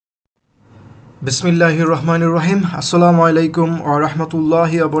বিসমিল্লাহির রহমানির রহিম। আসসালামু আলাইকুম ওয়া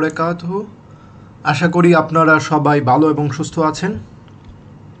রাহমাতুল্লাহি ওয়া বারাকাতুহু। আশা করি আপনারা সবাই ভালো এবং সুস্থ আছেন।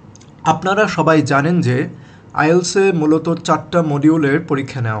 আপনারা সবাই জানেন যে আইএলসে মূলত 4টা মডিউলের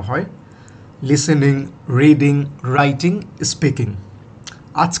পরীক্ষা নেওয়া হয়: লিসেনিং, রিডিং, রাইটিং, স্পিকিং।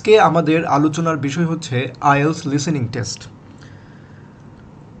 আজকে আমাদের আলোচনার বিষয় হচ্ছে আইএলস লিসেনিং টেস্ট।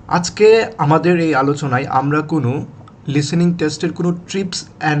 আজকে আমাদের এই আলোচনায় আমরা কোনো লিসেনিং টেস্টের কোনো টিপস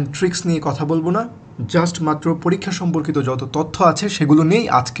অ্যান্ড ট্রিক্স নিয়ে কথা বলবো না। জাস্ট মাত্র পরীক্ষা সম্পর্কিত যত তথ্য আছে সেগুলো নিয়েই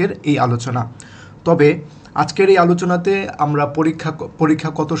আজকের এই আলোচনা। তবে আজকের এই আলোচনাতে আমরা পরীক্ষা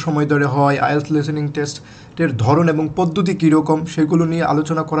কত সময় ধরে হয়, আইএলস লিসেনিং টেস্টের ধরন এবং পদ্ধতি কীরকম সেগুলো নিয়ে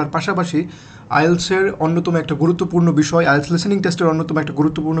আলোচনা করার পাশাপাশি আইএলসের অন্যতম একটা গুরুত্বপূর্ণ বিষয়, আইএলস লিসেনিং টেস্টের অন্যতম একটা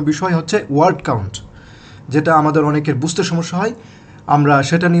গুরুত্বপূর্ণ বিষয় হচ্ছে ওয়ার্ড কাউন্ট, যেটা আমাদের অনেকের বুঝতে সমস্যা হয়। আমরা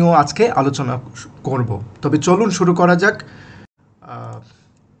সেটা নিয়েও আজকে আলোচনা করব। তবে চলুন শুরু করা যাক।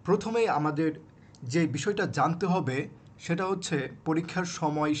 প্রথমেই আমাদের যে বিষয়টা জানতে হবে সেটা হচ্ছে পরীক্ষার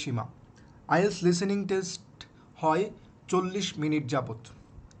সময়সীমা। আইএলস লিসেনিং টেস্ট হয় 40 মিনিট যাবত।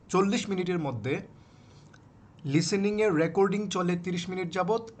 40 মিনিটের মধ্যে লিসেনিংয়ের রেকর্ডিং চলে 30 মিনিট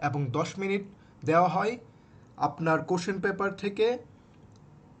যাবত এবং 10 মিনিট দেওয়া হয় আপনার কোশ্চেন পেপার থেকে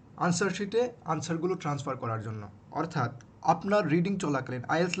আনসার শিটে আনসারগুলো ট্রান্সফার করার জন্য। অর্থাৎ আপনার রিডিং চলাকালীন,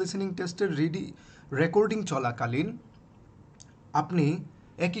 আইএলস লিসেনিং টেস্টের রেকর্ডিং চলাকালীন আপনি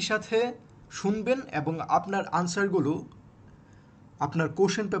একই সাথে শুনবেন এবং আপনার আনসারগুলো আপনার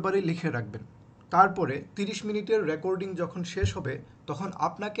কোশ্চেন পেপারে লিখে রাখবেন। তারপরে 30 মিনিটের রেকর্ডিং যখন শেষ হবে তখন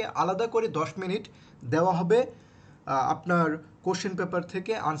আপনাকে আলাদা করে 10 মিনিট দেওয়া হবে আপনার কোশ্চেন পেপার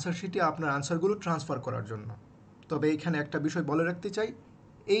থেকে আনসার শিটে আপনার আনসারগুলো ট্রান্সফার করার জন্য। তবে এইখানে একটা বিষয় বলে রাখতে চাই,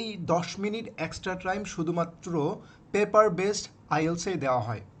 এই 10 মিনিট এক্সট্রা টাইম শুধুমাত্র পেপার বেসড আইএলসে দেওয়া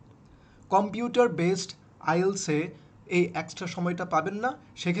হয়। কম্পিউটার বেসড আইএলসে এই এক্সট্রা সময়টা পাবেন না।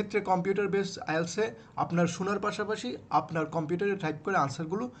 সেক্ষেত্রে কম্পিউটার বেসড আইএলসে আপনার শোনার পাশাপাশি আপনার কম্পিউটারে টাইপ করে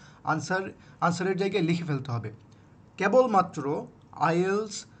আনসারের জায়গায় লিখে ফেলতে হবে। কেবলমাত্র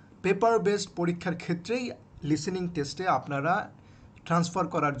আইএলস পেপার বেসড পরীক্ষার ক্ষেত্রেই লিসেনিং টেস্টে আপনারা ট্রান্সফার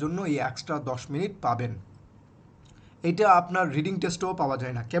করার জন্য এই এক্সট্রা 10 মিনিট পাবেন। এটা আপনার রিডিং টেস্টেও পাওয়া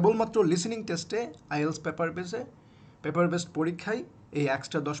যায় না। কেবলমাত্র লিসেনিং টেস্টে আইএলস পেপার বেসড পরীক্ষায় এই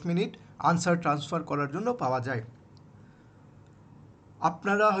এক্সট্রা 10 মিনিট আনসার ট্রান্সফার করার জন্য পাওয়া যায়।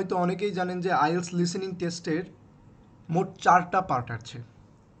 আপনারা হয়তো অনেকেই জানেন যে আইএলস লিসেনিং টেস্টের মোট 4টা পার্ট আছে।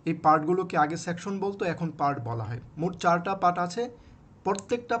 এই পার্টগুলোকে আগে সেকশন বলতো, এখন পার্ট বলা হয়। মোট 4টা পার্ট আছে।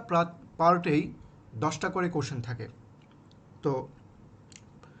 প্রত্যেকটা পার্টেই 10টা করে কোশ্চেন থাকে। তো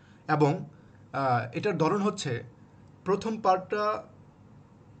এবং এটার ধরন হচ্ছে, প্রথম পার্টটা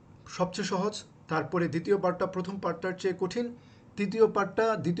সবচেয়ে সহজ, তারপরে দ্বিতীয় পার্টটা প্রথম পার্টটার চেয়ে কঠিন, তৃতীয় পার্টটা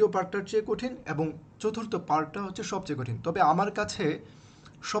দ্বিতীয় পার্টটার চেয়ে কঠিন এবং চতুর্থ পার্টটা হচ্ছে সবচেয়ে কঠিন। তবে আমার কাছে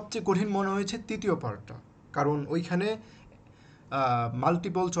সবচেয়ে কঠিন মনে হয়েছে তৃতীয় পার্টটা, কারণ ওইখানে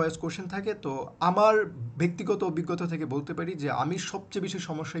মাল্টিপল চয়েস কোশ্চেন থাকে। তো আমার ব্যক্তিগত অভিজ্ঞতা থেকে বলতে পারি যে আমি সবচেয়ে বেশি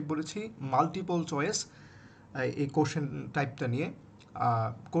সমস্যায় পড়েছি মাল্টিপল চয়েস এই কোশ্চেন টাইপটা নিয়ে।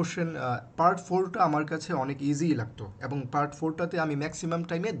 পার্ট 4টা আমার কাছে অনেক ইজিই লাগতো এবং পার্ট 4টাতে আমি ম্যাক্সিমাম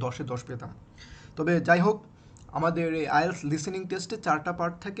টাইমে 10-এ 10 পেতাম। তবে যাই হোক, আমাদের এই আইএলস লিসেনিং টেস্টে 4টা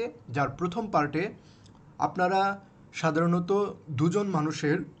পার্ট থাকে, যার প্রথম পার্টে আপনারা সাধারণত দুজন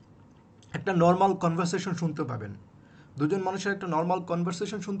মানুষের একটা নর্মাল কনভারসেশন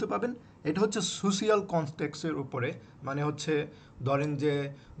শুনতে পাবেন। এটা হচ্ছে সোশিয়াল কনটেক্সটের উপরে। মানে হচ্ছে, ধরেন যে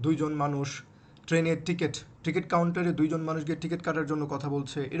দুইজন মানুষ ট্রেনের টিকিট কাউন্টারে দুইজন মানুষ গিয়ে টিকিট কাটার জন্য কথা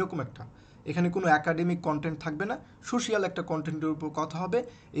বলছে, এরকম একটা। এখানে কোনো একাডেমিক কন্টেন্ট থাকবে না, সোশিয়াল একটা কন্টেন্টের উপর কথা হবে,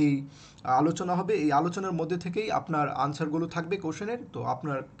 এই আলোচনা হবে। এই আলোচনার মধ্যে থেকেই আপনার আনসারগুলো থাকবে কোশ্চেনের, তো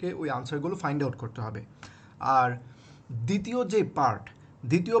আপনাকে ওই আনসারগুলো ফাইন্ড আউট করতে হবে। আর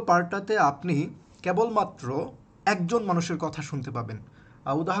দ্বিতীয় পার্টটাতে আপনি কেবলমাত্র একজন মানুষের কথা শুনতে পাবেন।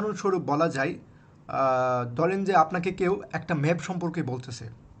 উদাহরণস্বরূপ বলা যায়, ধরেন যে আপনাকে কেউ একটা ম্যাপ সম্পর্কে বলতেছে,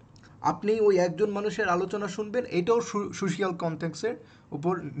 আপনি ওই একজন মানুষের আলোচনা শুনবেন। এটাও সোশিয়াল কনটেক্সটের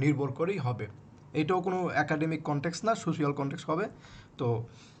উপর নির্ভর করেই হবে। এটাও কোনো একাডেমিক কনটেক্সট না, সোশিয়াল কনটেক্সট হবে। তো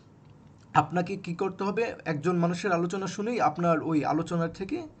আপনাকে কি করতে হবে, একজন মানুষের আলোচনা শুনেই আপনার ওই আলোচনার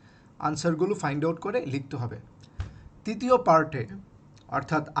থেকে আনসারগুলো ফাইন্ড আউট করে লিখতে হবে। তৃতীয় পার্টে,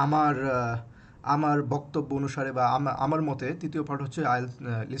 অর্থাৎ আমার বক্তব্য অনুসারে বা আমার মতে তৃতীয় পার্ট হচ্ছে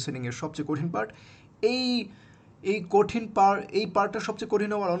আইএলটিএস লিসেনিংয়ের সবচেয়ে কঠিন পার্ট। এই এই পার্টটা সবচেয়ে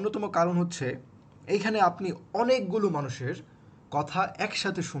কঠিন হওয়ার অন্যতম কারণ হচ্ছে, এইখানে আপনি অনেকগুলো মানুষের কথা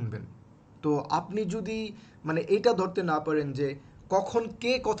একসাথে শুনবেন। তো আপনি যদি এইটা ধরতে না পারেন যে কখন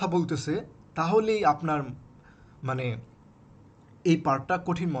কে কথা বলতেছে, তাহলেই আপনার এই পার্টটা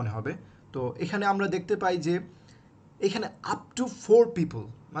কঠিন মনে হবে। তো এখানে আমরা দেখতে পাই যে এখানে আপ টু 4 পিপল,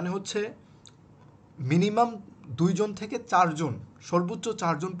 মানে হচ্ছে মিনিমাম 2 জন থেকে 4 জন, সর্বোচ্চ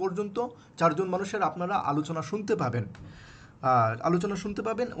 4 জন পর্যন্ত, 4 জন মানুষের আপনারা আলোচনা শুনতে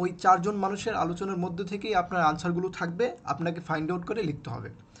পাবেন। ওই 4 জন মানুষের আলোচনার মধ্যে থেকেই আপনার আনসারগুলো থাকবে, আপনাকে ফাইন্ড আউট করে লিখতে হবে।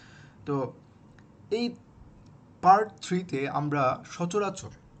 তো এই পার্ট 3-তে আমরা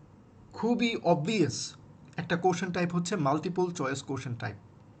সচরাচর খুবই অবভিয়াস একটা কোশ্চেন টাইপ হচ্ছে মাল্টিপল চয়েস কোশ্চেন টাইপ,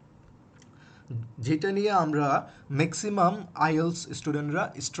 যেটা নিয়ে আমরা ম্যাক্সিমাম আইএলস স্টুডেন্টরা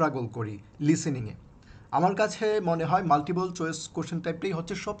স্ট্রাগল করি লিসেনিংয়ে। আমার কাছে মনে হয় মাল্টিপল চয়েস কোশ্চেন টাইপটাই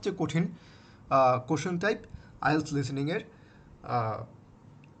হচ্ছে সবচেয়ে কঠিন কোশ্চেন টাইপ আইএলস লিসেনিংয়ের।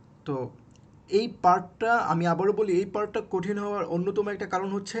 তো এই পার্টটা, আমি আবারও বলি, এই পার্টটা কঠিন হওয়ার অন্যতম একটা কারণ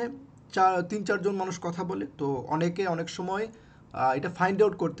হচ্ছে 3-4 জন মানুষ কথা বলে, তো অনেকে অনেক সময় এটা ফাইন্ড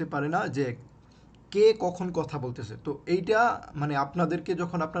আউট করতে পারে না যে কে কখন কথা বলতেছে। তো এইটা মানে আপনাদেরকে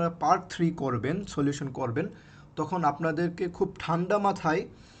যখন আপনারা পার্ট 3 করবেন, সলিউশন করবেন, তখন আপনাদেরকে খুব ঠান্ডা মাথায়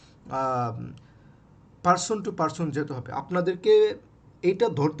পার্সন টু পার্সন যেতে হবে। আপনাদেরকে এইটা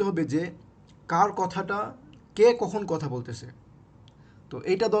ধরতে হবে যে কার কথাটা, কে কখন কথা বলতেছে। তো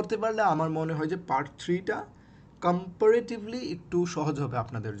এইটা ধরতে পারলে আমার মনে হয় যে পার্ট 3টা কম্পারেটিভলি একটু সহজ হবে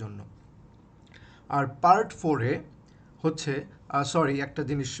আপনাদের জন্য। আর পার্ট 4-এ হচ্ছে, সরি একটা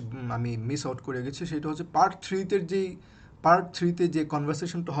জিনিস আমি মিস আউট করে গেছি, সেটা হচ্ছে পার্ট থ্রিতে যে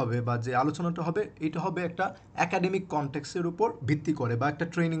কনভারসেশনটা হবে বা যে আলোচনাটা হবে, এটা হবে একটা একাডেমিক কনটেক্সের উপর ভিত্তি করে বা একটা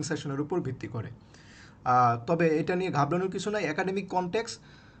ট্রেনিং সেশনের উপর ভিত্তি করে। তবে এটা নিয়ে ঘাবড়ানোর কিছু নাই। একাডেমিক কনটেক্স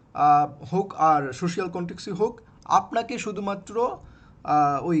হোক আর সোশ্যাল কনটেক্সই হোক, আপনাকে শুধুমাত্র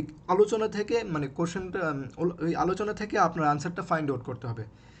ওই আলোচনা থেকে, মানে কোশ্চেনটা, ওই আলোচনা থেকে আপনার আনসারটা ফাইন্ড আউট করতে হবে।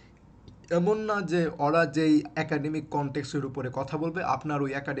 এমন না যে ওরা যেই একাডেমিক কনটেক্সের উপরে কথা বলবে আপনার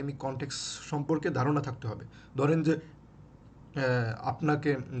ওই একাডেমিক কনটেক্স সম্পর্কে ধারণা থাকতে হবে।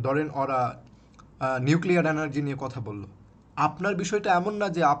 ধরেন ওরা নিউক্লিয়ার এনার্জি নিয়ে কথা বলল, আপনার বিষয়টা এমন না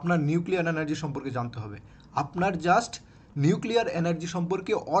যে আপনার নিউক্লিয়ার এনার্জি সম্পর্কে জানতে হবে। আপনার জাস্ট নিউক্লিয়ার এনার্জি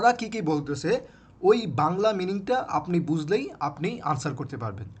সম্পর্কে ওরা কী কী বলতেছে ওই বাংলা মিনিংটা আপনি বুঝলেই আপনি আনসার করতে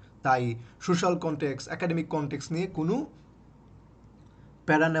পারবেন। তাই সোশ্যাল কনটেক্স, একাডেমিক কনটেক্স নিয়ে কোনো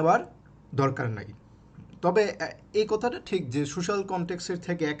প্যারা নেওয়ার দরকার নাই। তবে এই কথাটা ঠিক যে সোশ্যাল কনটেক্সের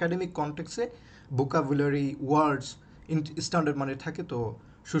থেকে একাডেমিক কনটেক্সে ভোকাবুলারি, ওয়ার্ডস স্ট্যান্ডার্ড মানে থাকে, তো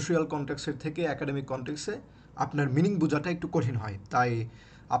সোশ্যাল কনটেক্সের থেকে একাডেমিক কনটেক্সে আপনার মিনিং বোঝাটা একটু কঠিন হয়। তাই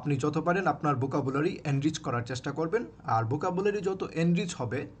আপনি যত পারেন আপনার ভোকাবুলারি এনরিচ করার চেষ্টা করবেন। আর ভোকাবুলারি যত এনরিচ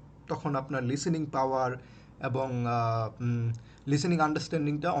হবে, তখন আপনার লিসেনিং পাওয়ার এবং লিসেনিং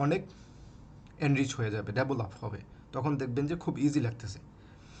আন্ডারস্ট্যান্ডিংটা অনেক এনরিচ হয়ে যাবে, ডেভেলপ হবে। তখন দেখবেন যে খুব ইজি লাগতেছে।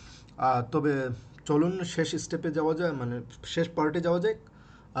 তবে চলুন শেষ স্টেপে যাওয়া যায়, মানে শেষ পার্টে যাওয়া যায়।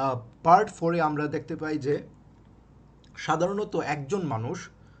 পার্ট 4-এ আমরা দেখতে পাই যে সাধারণত একজন মানুষ,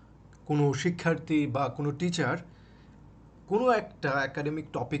 কোনো শিক্ষার্থী বা কোনো টিচার, কোনো একটা একাডেমিক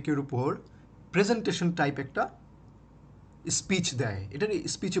টপিকের উপর প্রেজেন্টেশন টাইপ একটা স্পিচ দেয়। এটার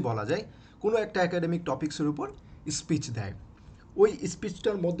স্পিচই বলা যায়। কোনো একটা একাডেমিক টপিক্সের উপর স্পিচ দেয়। ওই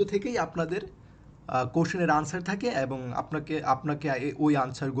স্পিচটার মধ্য থেকেই আপনাদের কোশ্চেনের আনসার থাকে এবং আপনাকে ওই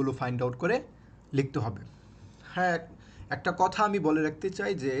আনসারগুলো ফাইন্ড আউট করে লিখতে হবে। হ্যাঁ, একটা কথা আমি বলে রাখতে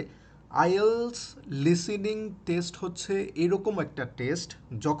চাই যে আইএলস লিসেনিং টেস্ট হচ্ছে এরকম একটা টেস্ট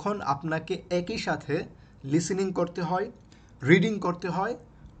যখন আপনাকে একই সাথে লিসেনিং করতে হয়, রিডিং করতে হয়,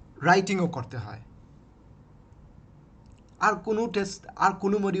 রাইটিংও করতে হয়। আর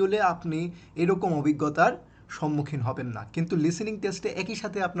কোনো মডিউলে আপনি এরকম অভিজ্ঞতার সম্মুখীন হবেন না। কিন্তু লিসেনিং টেস্টে একই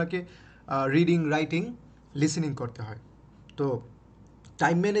সাথে আপনাকে রিডিং, রাইটিং, লিসেনিং করতে হয়। তো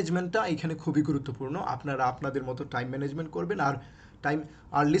টাইম ম্যানেজমেন্টটা এখানে খুবই গুরুত্বপূর্ণ। আপনারা আপনাদের মতো টাইম ম্যানেজমেন্ট করবেন।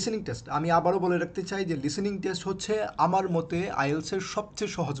 আর লিসেনিং টেস্ট, আমি আবারও বলে রাখতে চাই যে লিসেনিং টেস্ট হচ্ছে আমার মতে আইএলসের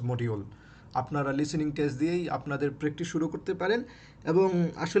সবচেয়ে সহজ মডিউল। আপনারা লিসেনিং টেস্ট দিয়েই আপনাদের প্র্যাকটিস শুরু করতে পারেন এবং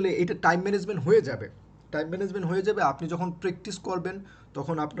আসলে এটা টাইম ম্যানেজমেন্ট হয়ে যাবে। আপনি যখন প্র্যাকটিস করবেন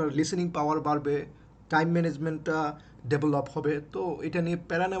তখন আপনার লিসেনিং পাওয়ার বাড়বে, টাইম ম্যানেজমেন্টটা ডেভেলপ হবে। তো এটা নিয়ে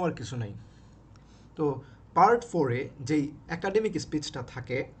প্যারা নেওয়ার কিছু নাই। তো পার্ট 4-এ যেই একাডেমিক স্পিচটা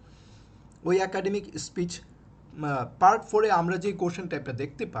থাকে, ওই একাডেমিক স্পিচ পার্ট 4-এ আমরা যে কোশ্চেন টাইপটা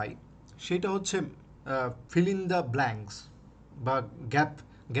দেখতে পাই সেটা হচ্ছে ফিল ইন দ্য ব্ল্যাঙ্কস বা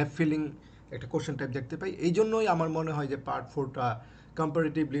গ্যাপ ফিলিং একটা কোশ্চেন টাইপ দেখতে পাই। এই জন্যই আমার মনে হয় যে পার্ট 4টা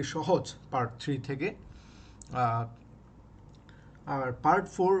কম্পারেটিভলি সহজ পার্ট 3 থেকে। আর পার্ট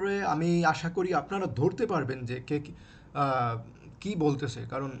 4-এ আমি আশা করি আপনারা ধরতে পারবেন যে কে কী বলতেছে,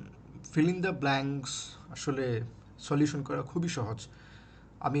 কারণ ফিল ইন দ্য ব্ল্যাঙ্কস আসলে সলিউশন করা খুবই সহজ।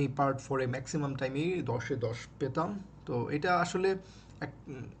 আমি পার্ট 4-এ ম্যাক্সিমাম টাইমেই 10-এ 10 পেতাম। তো এটা আসলে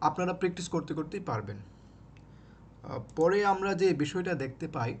আপনারা প্র্যাকটিস করতে করতেই পারবেন। পরে আমরা যে বিষয়টা দেখতে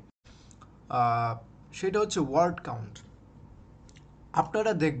পাই সেটা হচ্ছে ওয়ার্ড কাউন্ট।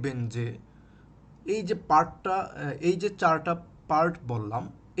 আপনারা দেখবেন যে এই যে পার্টটা, এই যে 4টা পার্ট বললাম,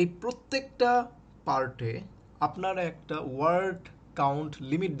 এই প্রত্যেকটা পার্টে আপনারা একটা ওয়ার্ড কাউন্ট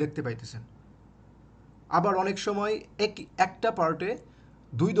লিমিট দেখতে পাইতেছেন। আবার অনেক সময় একটা পার্টে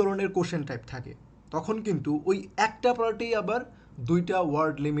 2 ধরনের কোশ্চেন টাইপ থাকে, তখন কিন্তু ওই একটা পার্টেই আবার 2টা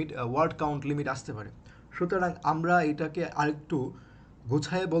ওয়ার্ড কাউন্ট লিমিট আসতে পারে। সুতরাং আমরা এটাকে আরেকটু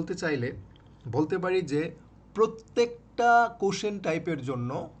গোছায় বলতে চাইলে বলতে পারি যে প্রত্যেকটা কোশ্চেন টাইপের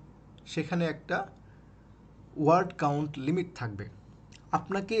জন্য সেখানে একটা ওয়ার্ড কাউন্ট লিমিট থাকবে।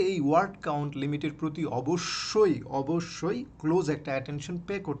 আপনাকে এই ওয়ার্ড কাউন্ট লিমিটের প্রতি অবশ্যই ক্লোজ একটা অ্যাটেনশন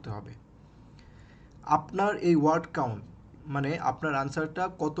পে করতে হবে। আপনার এই ওয়ার্ড কাউন্ট মানে আপনার আনসারটা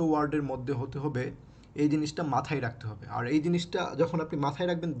কত ওয়ার্ডের মধ্যে হতে হবে, এই জিনিসটা মাথায় রাখতে হবে। আর এই জিনিসটা যখন আপনি মাথায়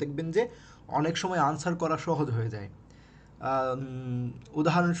রাখবেন, দেখবেন যে অনেক সময় আনসার করা সহজ হয়ে যায়।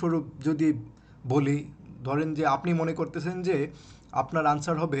 উদাহরণস্বরূপ যদি বলি, ধরেন যে আপনি মনে করতেছেন যে আপনার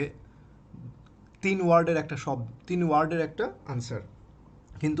আনসার হবে 3 ওয়ার্ডের একটা আনসার,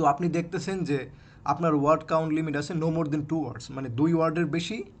 কিন্তু আপনি দেখতেছেন যে আপনার ওয়ার্ড কাউন্ট লিমিট আছে নো মোর দেন 2 ওয়ার্ডস, মানে 2 ওয়ার্ডের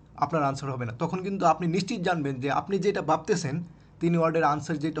বেশি আপনার আনসার হবে না। তখন কিন্তু আপনি নিশ্চিত জানবেন যে আপনি যেটা ভাবতেছেন 3 ওয়ার্ডের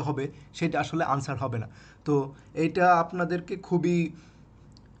আনসার যেটা হবে সেটা আসলে আনসার হবে না। তো এইটা আপনাদেরকে খুবই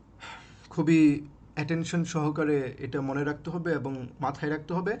খুবই অ্যাটেনশন সহকারে এটা মনে রাখতে হবে এবং মাথায়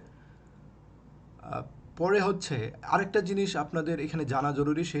রাখতে হবে। পরে হচ্ছে আরেকটা জিনিস আপনাদের এখানে জানা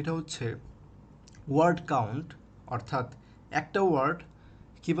জরুরি, সেটা হচ্ছে ওয়ার্ড কাউন্ট, অর্থাৎ একটা ওয়ার্ড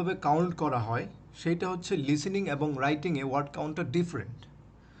কিভাবে কাউন্ট করা হয় সেইটা হচ্ছে লিসেনিং এবং রাইটিংয়ে ওয়ার্ড কাউন্টটা ডিফারেন্ট।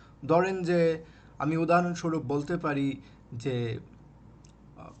 ধরেন যে আমি উদাহরণস্বরূপ বলতে পারি যে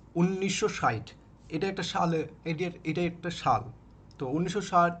 1960, এটা একটা সালে, এটা একটা সাল। তো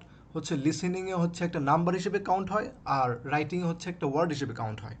 1960 হচ্ছে লিসেনিংয়ে হচ্ছে একটা নাম্বার হিসেবে কাউন্ট হয়, আর রাইটিংয়ে হচ্ছে একটা ওয়ার্ড হিসেবে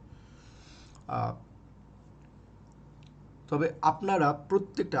কাউন্ট হয়। তবে আপনারা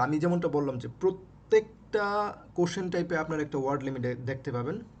প্রত্যেকটা, আমি যেমনটা বললাম যে প্রত্যেকটা কোশ্চেন টাইপে আপনারা একটা ওয়ার্ড লিমিট দেখতে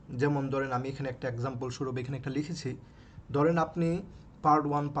পাবেন। যেমন ধরেন আমি এখানে একটা এক্সাম্পল স্বরূপ এখানে একটা লিখেছি। ধরেন আপনি পার্ট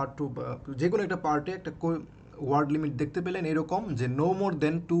 1, পার্ট 2 যে কোনো একটা পার্টে একটা ওয়ার্ড লিমিট দেখতে পেলেন এরকম যে no more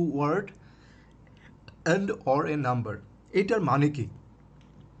then 2 word and or a number. এইটার মানে কি?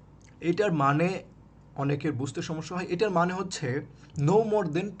 এইটার মানে অনেকের বুঝতে সমস্যা হয়। এটার মানে হচ্ছে নো মোর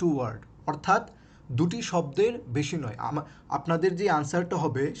দেন 2 ওয়ার্ড, অর্থাৎ 2টি শব্দের বেশি নয়। আপনাদের যে আনসারটা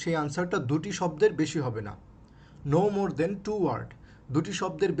হবে সেই আনসারটা 2টি শব্দের বেশি হবে না। নো মোর দেন 2 ওয়ার্ড, 2টি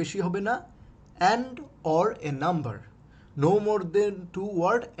শব্দের বেশি হবে না, and or a number. No more then 2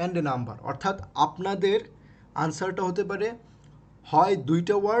 word and a number, অর্থাৎ আপনাদের আনসারটা হতে পারে হয়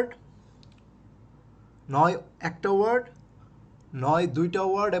 2টা ওয়ার্ড, নয় একটা ওয়ার্ড, নয় 2টা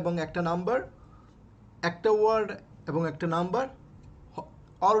ওয়ার্ড এবং একটা নাম্বার, একটা ওয়ার্ড এবং একটা নাম্বার,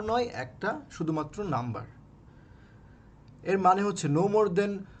 অর নয় একটা শুধুমাত্র নাম্বার। এর মানে হচ্ছে no more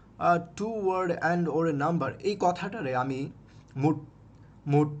then 2 word and or A number. এই কথাটারে আমি মোট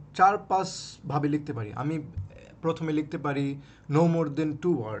মোট 4-5 ভাবে লিখতে পারি। আমি প্রথমে লিখতে পারি no more then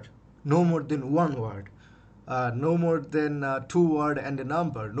 2 word, no more then 1 word, no more then 2 word and a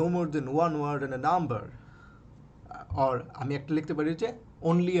number, no more then 1 word and a number. Or আমি একটা লিখতে পারি যে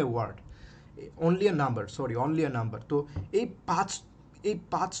only a word, only a number, only a number. তো এই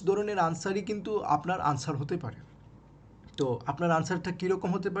পাঁচ ধরনের আনসারই কিন্তু আপনার আনসার হতে পারে। তো আপনার আনসারটা কীরকম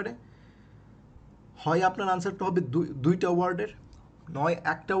হতে পারে? হয় আপনার আনসারটা হবে 2টা ওয়ার্ডের, নয়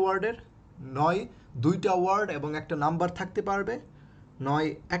একটা ওয়ার্ডের, নয় 2টা ওয়ার্ড এবং একটা নাম্বার থাকতে পারবে, নয়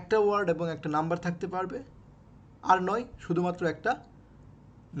একটা ওয়ার্ড এবং একটা নাম্বার থাকতে পারবে, আর নয় শুধুমাত্র একটা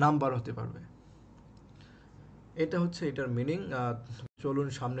নাম্বার হতে পারবে। এটা হচ্ছে এটার মিনিং। চলুন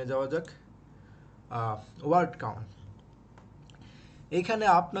সামনে যাওয়া যাক। ওয়ার্ড কাউন্ট, এখানে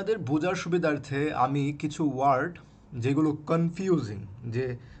আপনাদের বোঝার সুবিধার্থে আমি কিছু ওয়ার্ড যেগুলো কনফিউজিং, যে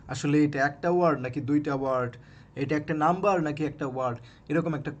আসলে এটা একটা ওয়ার্ড নাকি 2টা ওয়ার্ড, এটা একটা নাম্বার নাকি একটা ওয়ার্ড,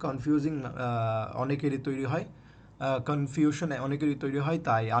 এরকম একটা কনফিউজিং অনেকেরই তৈরি হয়, কনফিউশন অনেকেরই তৈরি হয়।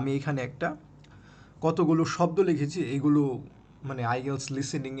 তাই আমি এখানে একটা কতগুলো শব্দ লিখেছি, এগুলো মানে আইএলস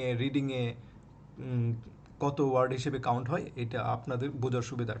লিসেনিংয়ে, রিডিংয়ে কত ওয়ার্ড হিসেবে কাউন্ট হয় এটা আপনাদের বোঝার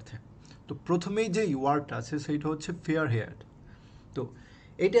সুবিধার্থে। তো প্রথমেই যে ওয়ার্ডটা আছে সেইটা হচ্ছে ফেয়ার হেয়ার। তো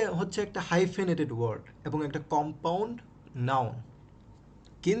এটা হচ্ছে একটা হাইফেনেটেড ওয়ার্ড এবং একটা কম্পাউন্ড নাউন।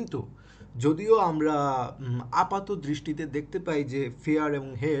 কিন্তু যদিও আমরা আপাত দৃষ্টিতে দেখতে পাই যে ফেয়ার এবং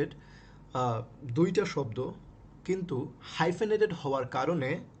হেড 2টা শব্দ, কিন্তু হাইফেনেটেড হওয়ার কারণে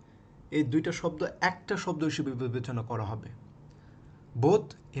এই 2টা শব্দ একটা শব্দ হিসেবে বিবেচনা করা হবে। Both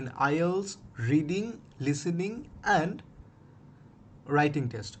in IELTS reading, listening and writing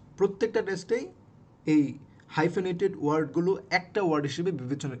test, প্রত্যেকটা টেস্টেই এই হাইফেনেটেড ওয়ার্ডগুলো একটা ওয়ার্ড হিসেবে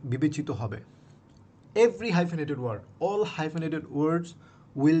বিবেচিত হবে। Every hyphenated word, all hyphenated words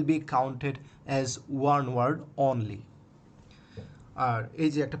will be counted as one word only. আর এই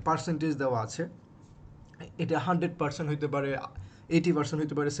যে একটা পার্সেন্টেজ দেওয়া আছে, এটা 100% হইতে পারে, 80%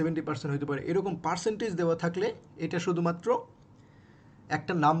 হইতে পারে, 70% হইতে পারে, এরকম পার্সেন্টেজ দেওয়া থাকলে এটা শুধুমাত্র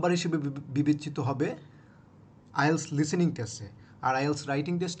একটা নাম্বার হিসেবে বিবেচিত হবে আইএলস লিসেনিং টেস্টে। আর আইএলস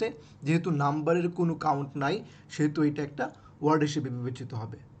রাইটিং টেস্টে যেহেতু নাম্বারের কোনো কাউন্ট নাই, সেহেতু এটা একটা ওয়ার্ড হিসেবে বিবেচিত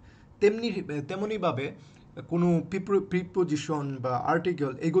হবে। তেমনিভাবে কোনো প্রিপোজিশন বা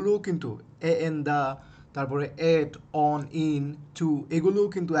আর্টিকেল এগুলোও কিন্তু এ এন দ্য, তারপরে এট, অন, ইন, টু, এগুলোও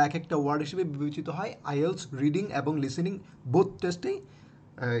কিন্তু এক একটা ওয়ার্ড হিসেবে বিবেচিত হয় আইএলস রিডিং এবং লিসেনিং বোথ টেস্টেই।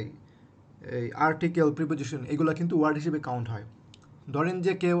 এই আর্টিকেল, প্রিপোজিশন এগুলো কিন্তু ওয়ার্ড হিসেবে কাউন্ট হয়। ধরেন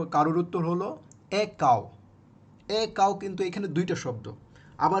যে কারোর উত্তর হলো এ কাউ, এ কাউ কিন্তু এখানে দুইটা শব্দ।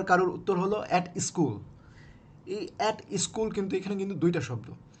 আবার কারোর উত্তর হলো অ্যাট স্কুল, এই অ্যাট স্কুল কিন্তু এখানে কিন্তু দুইটা শব্দ।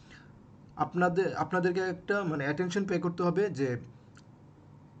 আপনাদেরকে একটা মানে অ্যাটেনশন পে করতে হবে যে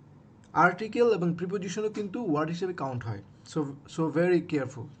আর্টিকেল এবং প্রিপোজিশনও কিন্তু ওয়ার্ড হিসেবে কাউন্ট হয়। So very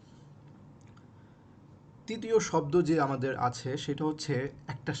careful. তৃতীয় শব্দ যে আমাদের আছে সেটা হচ্ছে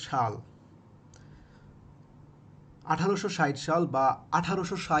একটা সাল। 1860 সাল বা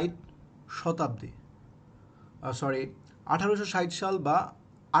 1860 শতাব্দী, 1860 সাল বা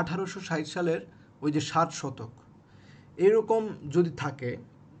 1860 সালের ওই যে 60 শতক, এরকম যদি থাকে,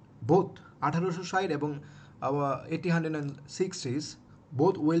 বোথ 1860 এবং 1860s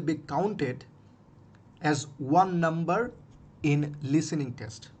both will be counted as one number in listening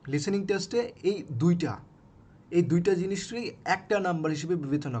test. Listening টেস্টে এই দুইটা জিনিসই একটা নাম্বার হিসেবে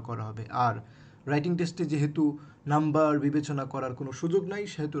বিবেচনা করা হবে। আর রাইটিং টেস্টে যেহেতু নাম্বার বিবেচনা করার কোনো সুযোগ নাই,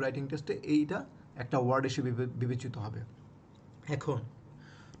 সেহেতু রাইটিং টেস্টে এইটা একটা ওয়ার্ড হিসেবে বিবেচিত হবে। এখন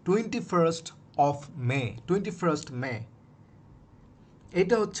 21st মে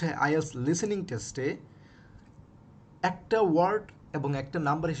এটা হচ্ছে আইএলটিএস লিসেনিং টেস্টে একটা ওয়ার্ড এবং একটা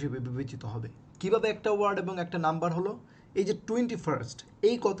নাম্বার হিসেবে বিবেচিত হবে। কিভাবে একটা ওয়ার্ড এবং একটা নাম্বার হলো? এই যে 21st,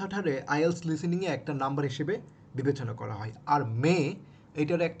 এই কথাটারে আইএলটিএস লিসেনিংয়ে একটা নাম্বার হিসেবে বিবেচনা করা হয়, আর মে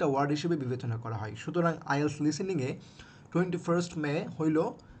এটার একটা ওয়ার্ড হিসেবে বিবেচনা করা হয়। সুতরাং আইএলটিএস লিসেনিংয়ে 21st মে হইল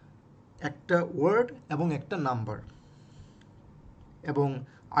একটা ওয়ার্ড এবং একটা নাম্বার, এবং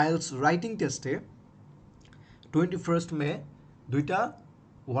আইএলটিএস রাইটিং টেস্টে 21st মে দুইটা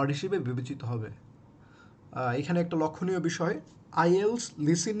ওয়ার্ড হিসেবে বিবেচিত হবে। এখানে একটা লক্ষণীয় বিষয়, আইএলটিএস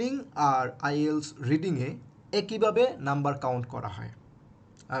লিসেনিং আর আইএলটিএস রিডিংয়ে একইভাবে নাম্বার কাউন্ট করা হয়,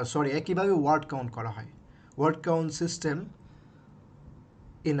 একইভাবে ওয়ার্ড কাউন্ট করা হয়। Word count system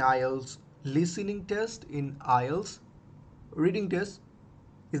in IELTS listening test, in IELTS reading test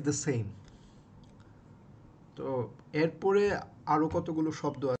is the same. তো এরপরে আরও কতগুলো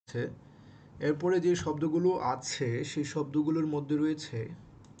শব্দ আছে। এরপরে যে শব্দগুলো আছে সেই শব্দগুলোর মধ্যে রয়েছে,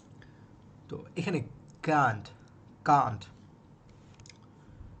 তো এখানে কান্ট,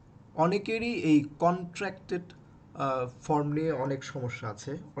 অনেকেরই এই কন্ট্রাক্টেড ফর্ম নিয়ে অনেক সমস্যা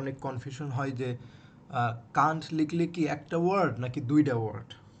আছে, অনেক কনফিউশন হয় যে কান্ট লিখলে কি একটা ওয়ার্ড নাকি দুইটা ওয়ার্ড।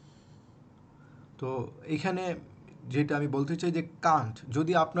 তো এখানে যেটা আমি বলতে চাই যে কান্ট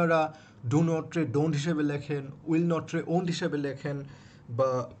যদি আপনারা ডু নট রে ডোন্ট হিসেবে লেখেন, উইল নট রে ওন্ট হিসেবে লেখেন, বা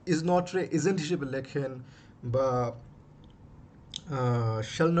ইজ নট রে ইজেন্ট হিসেবে লেখেন, বা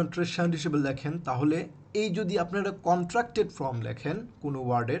শ্যাল নট রে শ্যান্ট হিসেবে লেখেন, তাহলে এই যদি আপনারা কন্ট্রাক্টেড ফর্ম লেখেন কোনো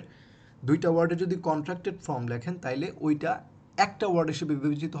ওয়ার্ডের, দুইটা ওয়ার্ডে যদি কন্ট্রাক্টেড ফর্ম লেখেন, তাইলে ওইটা একটা ওয়ার্ড হিসেবে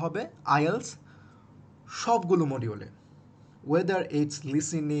বিবেচিত হবে আইএলটিএস সবগুলো মডিউলে। Whether it's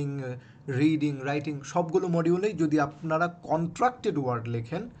listening, reading, writing, সবগুলো মডিউলেই যদি আপনারা কন্ট্রাক্টেড ওয়ার্ড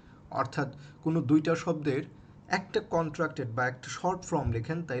লেখেন, অর্থাৎ কোনো দুইটা শব্দের একটা কন্ট্রাক্টেড বা একটা শর্ট ফর্ম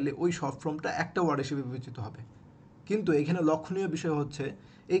লেখেন, তাইলে ওই শর্ট ফর্মটা একটা ওয়ার্ড হিসেবে বিবেচিত হবে। কিন্তু এখানে লক্ষণীয় বিষয় হচ্ছে,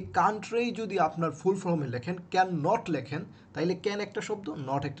 এই কান্ট্রেই যদি আপনার ফুল ফর্মে লেখেন, ক্যান নট লেখেন, তাইলে ক্যান একটা শব্দ,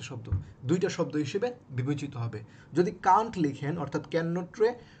 নট একটা শব্দ, দুইটা শব্দ হিসেবে বিবেচিত হবে। যদি কান্ট লিখেন, অর্থাৎ ক্যান নটরে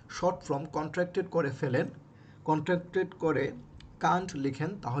শর্ট ফর্ম কন্ট্রাক্টেড করে ফেলেন, কন্ট্রাক্টেড করে কান্ট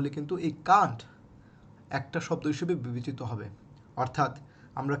লিখেন, তাহলে কিন্তু এই কান্ট একটা শব্দ হিসেবে বিবেচিত হবে। অর্থাৎ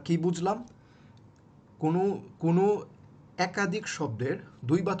আমরা কি বুঝলাম? কোনো একাধিক শব্দের,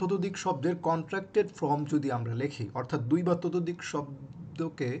 দুই বা ততোধিক শব্দের কন্ট্রাক্টেড ফর্ম যদি আমরা লিখি, অর্থাৎ দুই বা ততোধিক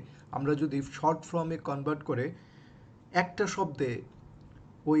শব্দকে আমরা যদি শর্ট ফর্মে কনভার্ট করে একটা শব্দে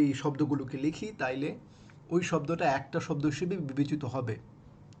ওই শব্দগুলোকে লিখি, তাইলে ওই শব্দটা একটা শব্দ হিসেবে বিবেচিত হবে।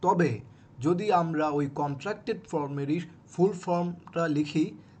 তবে যদি আমরা ওই কন্ট্রাক্টেড ফর্মেরই ফুল ফর্মটা লিখি,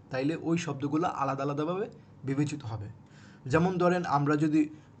 তাইলে ওই শব্দগুলো আলাদা আলাদাভাবে বিবেচিত হবে। যেমন ধরেন, আমরা যদি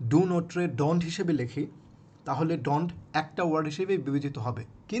ডু নট রে ডন্ট হিসেবে লিখি, তাহলে ডন্ট একটা ওয়ার্ড হিসেবে বিবেচিত হবে।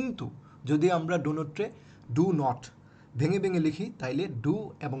 কিন্তু যদি আমরা ডু নট রে ডু নট ভেঙে ভেঙে লিখি, তাইলে ডু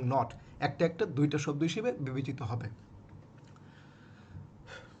এবং নট একটা দুইটা শব্দ হিসেবে বিবেচিত হবে।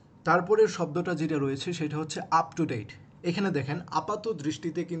 তারপরের শব্দটা যেটা রয়েছে সেটা হচ্ছে আপ টু ডেট। এখানে দেখেন আপাত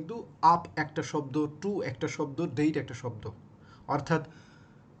দৃষ্টিতে কিন্তু আপ একটা শব্দ, টু একটা শব্দ, ডেট একটা শব্দ, অর্থাৎ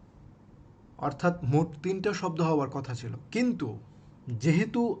অর্থাৎ মোট 3টা শব্দ হওয়ার কথা ছিল, কিন্তু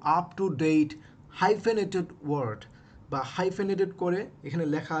যেহেতু up to date hyphenated word বা হাইফেনেটেড করে এখানে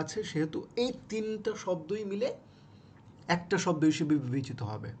লেখা আছে, সেহেতু এই 3টা শব্দই মিলে একটা শব্দ হিসেবে বিবেচিত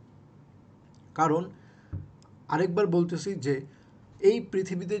হবে। কারণ আরেকবার বলতেছি যে এই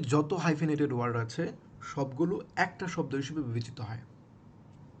পৃথিবীতে যত হাইফেনেটেড ওয়ার্ড আছে সবগুলো একটা শব্দ হিসেবে বিবেচিত হয়।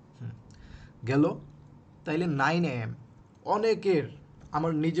 গেল। তাইলে 9 AM, অনেকের,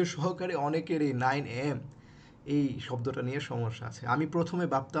 আমার নিজের সহকারে অনেকের এই 9 AM এই শব্দটা নিয়ে সমস্যা আছে। আমি প্রথমে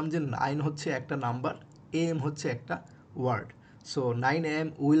ভাবতাম যে 9 হচ্ছে একটা নাম্বার, AM হচ্ছে একটা word. So 9 AM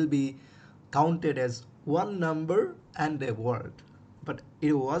will be counted as one number and a word, but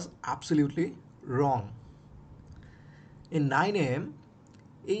it was absolutely রং। এই 9 AM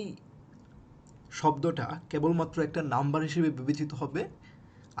এই শব্দটা কেবলমাত্র একটা নাম্বার হিসেবে বিবেচিত হবে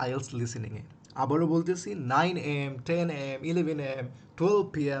আইএলস লিসেনিংয়ে। আবারও বলতেছি, 9 AM, 10 AM, 11 AM, 12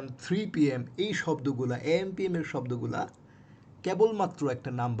 PM, 3 PM এই শব্দগুলা, AM PM এর শব্দগুলা কেবলমাত্র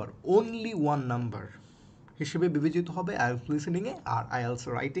একটা নাম্বার, অনলি ওয়ান নাম্বার হিসেবে বিবেচিত হবে আইএলস লিসেনিংয়ে, আর আইএলস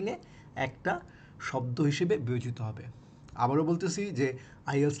রাইটিংয়ে একটা শব্দ হিসেবে বিবেচিত হবে। আবারও বলতেছি যে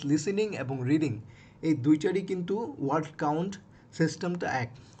আইএলস লিসেনিং এবং রিডিং এই দুইটারই কিন্তু ওয়ার্ড কাউন্ট সিস্টেমটা এক।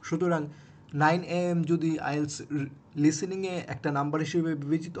 সুতরাং 9 AM যদি আইএলস লিসেনিংয়ে একটা নাম্বার হিসেবে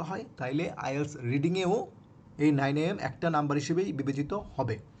বিবেচিত হয়, তাইলে আইএলস রিডিংয়েও এই 9 AM একটা নাম্বার হিসেবেই বিবেচিত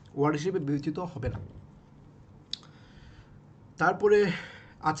হবে, ওয়ার্ড হিসেবে বিবেচিত হবে না। তারপরে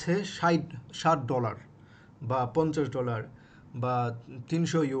আছে $60 বা $50 বা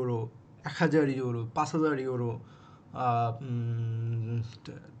 €300, €1000, €5000,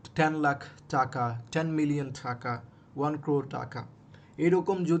 10 লাখ টাকা, 10 মিলিয়ন টাকা, 1 crore টাকা।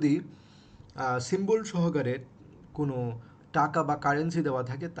 এরকম যদি সিম্বল সহকারে কোনো টাকা বা কারেন্সি দেওয়া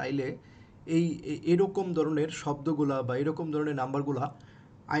থাকে, তাইলে এরকম ধরনের শব্দগুলা বা এরকম ধরনের নাম্বারগুলা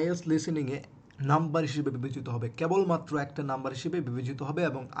আইএলস লিসেনিংয়ে নাম্বার হিসেবে বিবেচিত হবে, কেবলমাত্র একটা নাম্বার হিসেবে বিবেচিত হবে,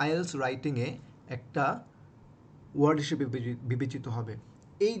 এবং আইএলস রাইটিংয়ে একটা ওয়ার্ড হিসেবে বিবেচিত হবে।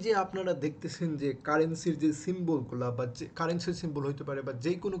 এই যে আপনারা দেখতেছেন যে কারেন্সির যে সিম্বলগুলা, বা যে কারেন্সির সিম্বল হইতে পারে বা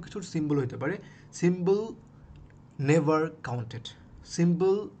যে কোনো কিছুর সিম্বল হইতে পারে, symbol never counted,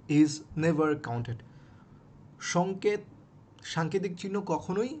 symbol is never counted. সাংকেতিক চিহ্ন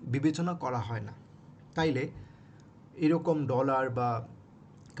কখনোই বিবেচনা করা হয় না। তাইলে এরকম ডলার বা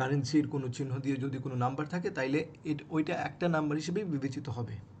কারেন্সির কোনো চিহ্ন দিয়ে যদি কোনো নাম্বার থাকে, তাইলে ওইটা একটা নাম্বার হিসেবেই বিবেচিত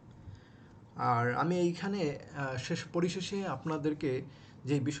হবে। আর আমি এইখানে পরিশেষে আপনাদেরকে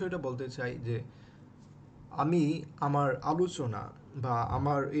যে বিষয়টা বলতে চাই যে আমি আমার আলোচনা বা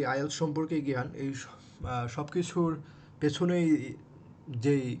আমার এই আইএলস সম্পর্কে জ্ঞান, এই সব কিছুর পেছনেই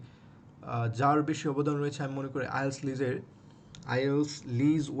যেই যার বেশি অবদান রয়েছে, আমি মনে করি আইএলস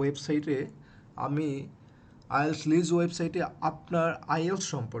লিজ ওয়েবসাইটে আমি আইএলস লিজ ওয়েবসাইটে আপনার আইএলস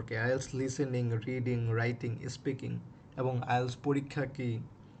সম্পর্কে, IELTS listening, reading, writing, speaking এবং আইএলস পরীক্ষা কি,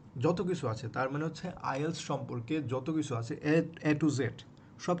 যত কিছু আছে, তার মানে হচ্ছে আইএলস সম্পর্কে যত কিছু আছে এ টু জেড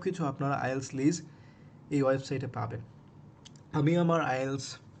সব কিছু আপনারা আইএলস লিজ এই ওয়েবসাইটে পাবেন। আমি আমার আইএলস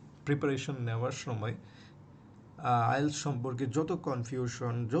প্রিপারেশন নেওয়ার সময় আইএলস সম্পর্কে যত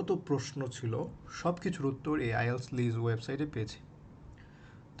কনফিউশন, যত প্রশ্ন ছিল, সব কিছুর উত্তর এই আইএলস লিজ ওয়েবসাইটে পেয়েছি।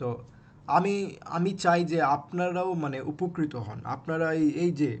 তো আমি চাই যে আপনারাও মানে উপকৃত হন, আপনারা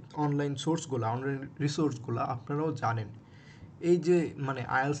এই যে অনলাইন সোর্সগুলো, অনলাইন রিসোর্সগুলো আপনারাও জানেন। এই যে মানে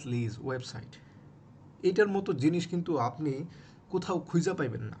আইএলস লিজ ওয়েবসাইট, এইটার মতো জিনিস কিন্তু আপনি কোথাও খুঁজে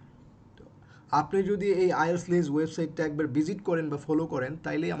পাইবেন না। তো আপনি যদি এই আইএলস লিজ ওয়েবসাইটটা একবার ভিজিট করেন বা ফলো করেন,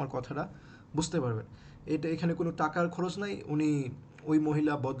 তাইলেই আমার কথাটা বুঝতে পারবেন। এখানে কোনো টাকার খরচ নাই, ওই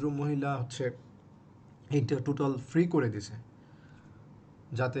ভদ্র মহিলা হচ্ছে এইটা টোটাল ফ্রি করে দিছে,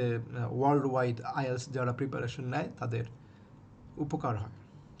 যাতে ওয়ার্ল্ড ওয়াইড আইএলস যারা প্রিপারেশন নেয় তাদের উপকার হয়।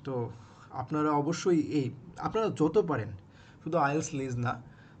 তো আপনারা অবশ্যই আপনারা যত পারেন, শুধু আইএলস লিজ না,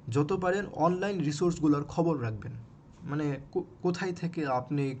 যত পারেন অনলাইন রিসোর্সগুলোর খবর রাখবেন। মানে কোথায় থেকে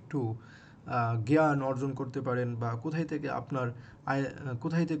আপনি একটু জ্ঞান অর্জন করতে পারেন, বা কোথায়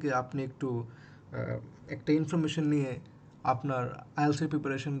থেকে আপনি একটু একটা ইনফরমেশন নিয়ে আপনার আইএলসের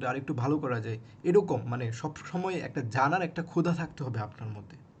প্রিপারেশনটা আরেকটু ভালো করা যায়, এরকম মানে সব সময় একটা জানার একটা ক্ষুধা থাকতে হবে আপনার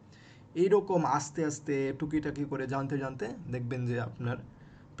মধ্যে। এইরকম আস্তে আস্তে টুকিটাকি করে জানতে জানতে দেখবেন যে আপনার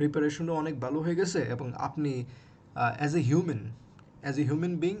প্রিপারেশনও অনেক ভালো হয়ে গেছে, এবং আপনি অ্যাজ এ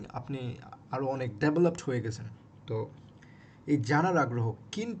হিউম্যান বিইং আপনি আরও অনেক ডেভেলপড হয়ে গেছেন। তো এই জানার আগ্রহ,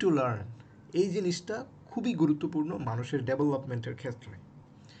 কিন টু লার্ন, এই জিনিসটা খুবই গুরুত্বপূর্ণ মানুষের ডেভেলপমেন্টের ক্ষেত্রে।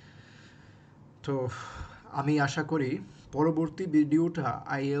 তো আমি আশা করি পরবর্তী ভিডিওটা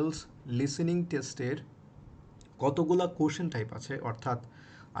আইএলস লিসেনিং টেস্টের কতগুলা কোশ্চেন টাইপ আছে, অর্থাৎ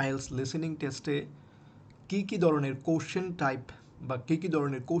আইএলস লিসেনিং টেস্টে কী কী ধরনের কোশ্চেন টাইপ বা কী কী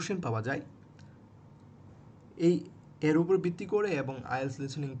ধরনের কোশ্চেন পাওয়া যায়, এর উপর ভিত্তি করে এবং আইএলস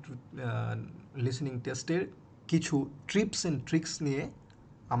লিসেনিং টেস্টের কিছু ট্রিপস অ্যান্ড ট্রিক্স নিয়ে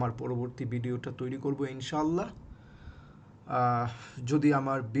আমার পরবর্তী ভিডিওটা তৈরি করব ইনশাআল্লাহ। যদি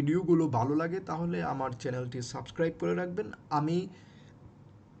আমার ভিডিওগুলো ভালো লাগে তাহলে আমার চ্যানেলটি সাবস্ক্রাইব করে রাখবেন। আমি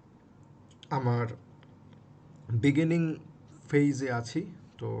আমার বিগিনিং ফেজে আছি,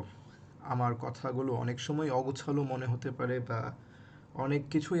 তো আমার কথাগুলো অনেক সময় অগোছালো মনে হতে পারে বা অনেক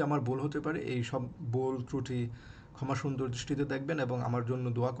কিছুই আমার ভুল হতে পারে। এই সব ভুল ত্রুটি ক্ষমা সুন্দর দৃষ্টিতে দেখবেন এবং আমার জন্য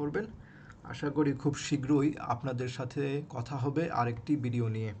দোয়া করবেন। আশা করি খুব শীঘ্রই আপনাদের সাথে কথা হবে আরেকটি ভিডিও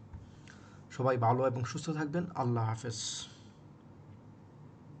নিয়ে। সবাই ভালো এবং সুস্থ থাকবেন। আল্লাহ হাফেজ।